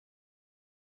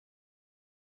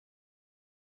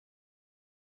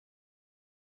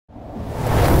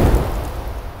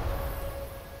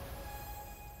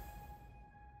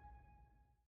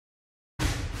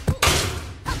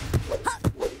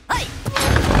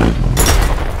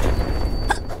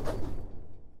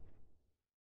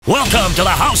Welcome to the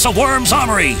House of Worms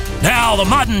Armory. Now, the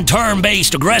modern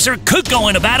turn-based aggressor could go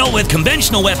into battle with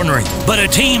conventional weaponry, but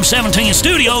at Team 17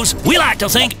 Studios, we like to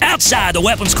think outside the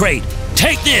weapons crate.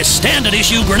 Take this standard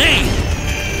issue grenade.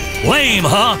 Lame,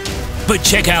 huh? But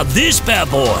check out this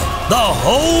bad boy, the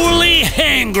Holy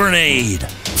Hand Grenade.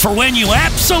 For when you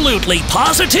absolutely,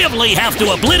 positively have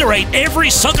to obliterate every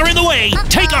sucker in the way,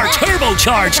 take our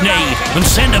turbocharged nade and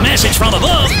send a message from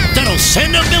above that'll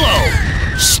send them below.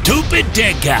 Stupid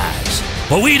dead guys.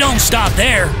 But we don't stop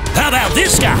there. How about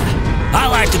this guy? I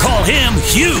like to call him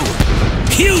Hugh.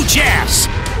 Hugh Jass.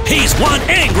 He's one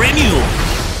angry mule.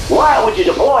 Why would you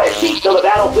deploy a sheep to the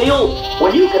battlefield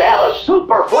when you could have a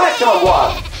super flexible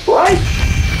one, right?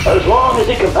 As long as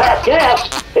it can pass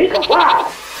gas, it can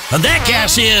fly. And that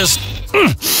gas is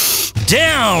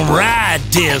downright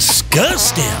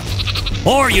disgusting.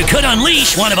 Or you could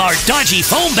unleash one of our dodgy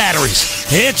foam batteries.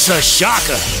 It's a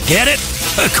shocker. Get it?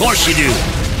 Of course you do.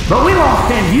 But we won't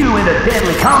send you into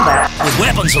deadly combat with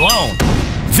weapons alone.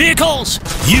 Vehicles,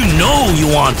 you know you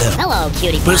want them. Hello,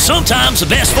 cutie pie. But sometimes the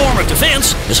best form of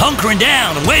defense is hunkering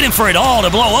down and waiting for it all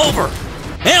to blow over.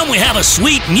 And we have a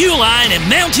sweet new line and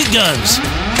mounted guns.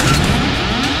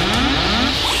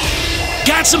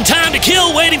 Got some time to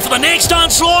kill waiting for the next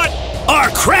onslaught? Our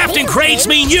crafting crates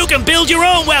mean you can build your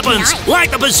own weapons, like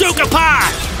the Bazooka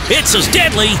Pie. It's as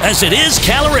deadly as it is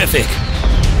calorific.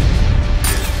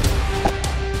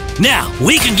 Now,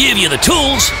 we can give you the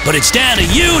tools, but it's down to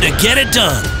you to get it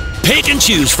done. Pick and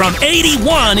choose from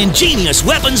 81 ingenious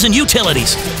weapons and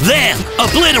utilities. Then,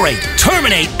 obliterate,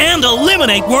 terminate, and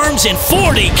eliminate worms in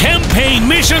 40 campaign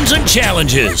missions and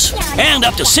challenges. And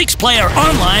up to 6-player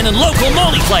online and local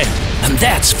multiplayer. And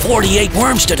that's 48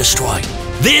 worms to destroy.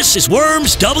 This is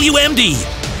Worms W.M.D.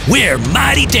 We're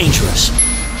mighty dangerous.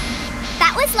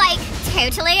 That was, like,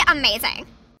 totally amazing.